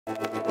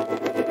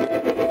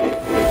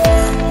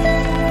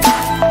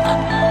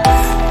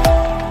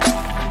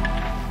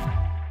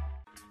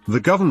The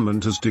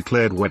government has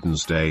declared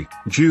Wednesday,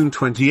 June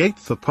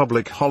 28 a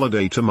public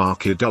holiday to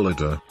mark Eid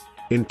al-Adha.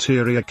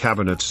 Interior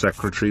Cabinet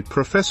Secretary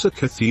Professor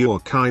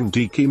Kathiur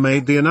Kindiki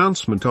made the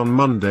announcement on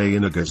Monday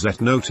in a Gazette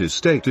notice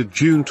dated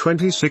June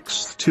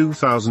 26,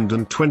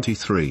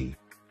 2023.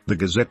 The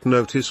Gazette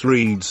notice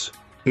reads,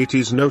 "It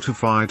is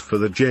notified for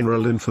the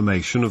general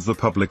information of the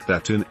public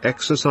that in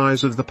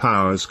exercise of the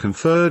powers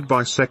conferred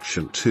by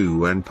Section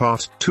 2 and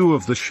Part 2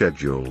 of the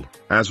schedule,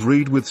 as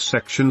read with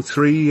Section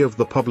 3 of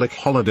the Public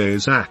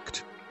Holidays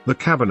Act, the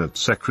Cabinet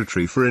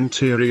Secretary for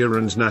Interior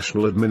and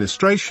National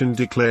Administration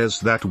declares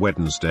that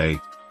Wednesday,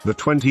 the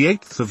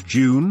 28th of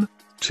June,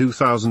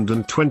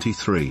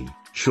 2023,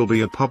 shall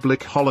be a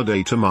public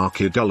holiday to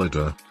mark Eid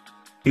al-Adha.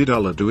 Eid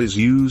al-Adha is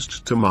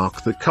used to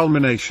mark the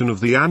culmination of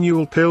the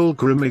annual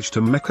pilgrimage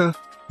to Mecca,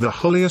 the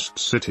holiest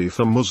city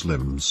for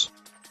Muslims.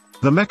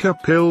 The Mecca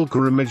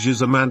pilgrimage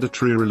is a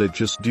mandatory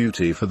religious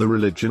duty for the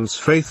religion's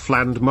faithful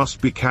and must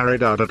be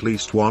carried out at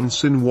least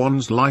once in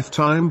one's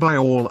lifetime by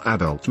all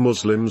adult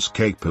Muslims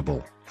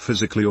capable,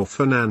 physically or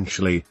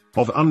financially,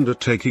 of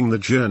undertaking the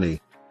journey.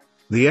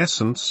 The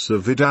essence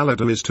of Eid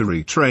al-Adha is to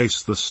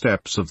retrace the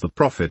steps of the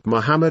Prophet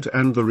Muhammad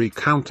and the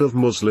recount of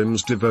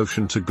Muslims'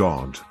 devotion to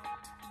God.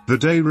 The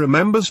day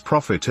remembers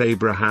Prophet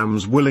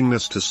Abraham's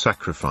willingness to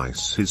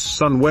sacrifice his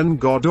son when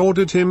God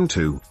ordered him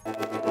to.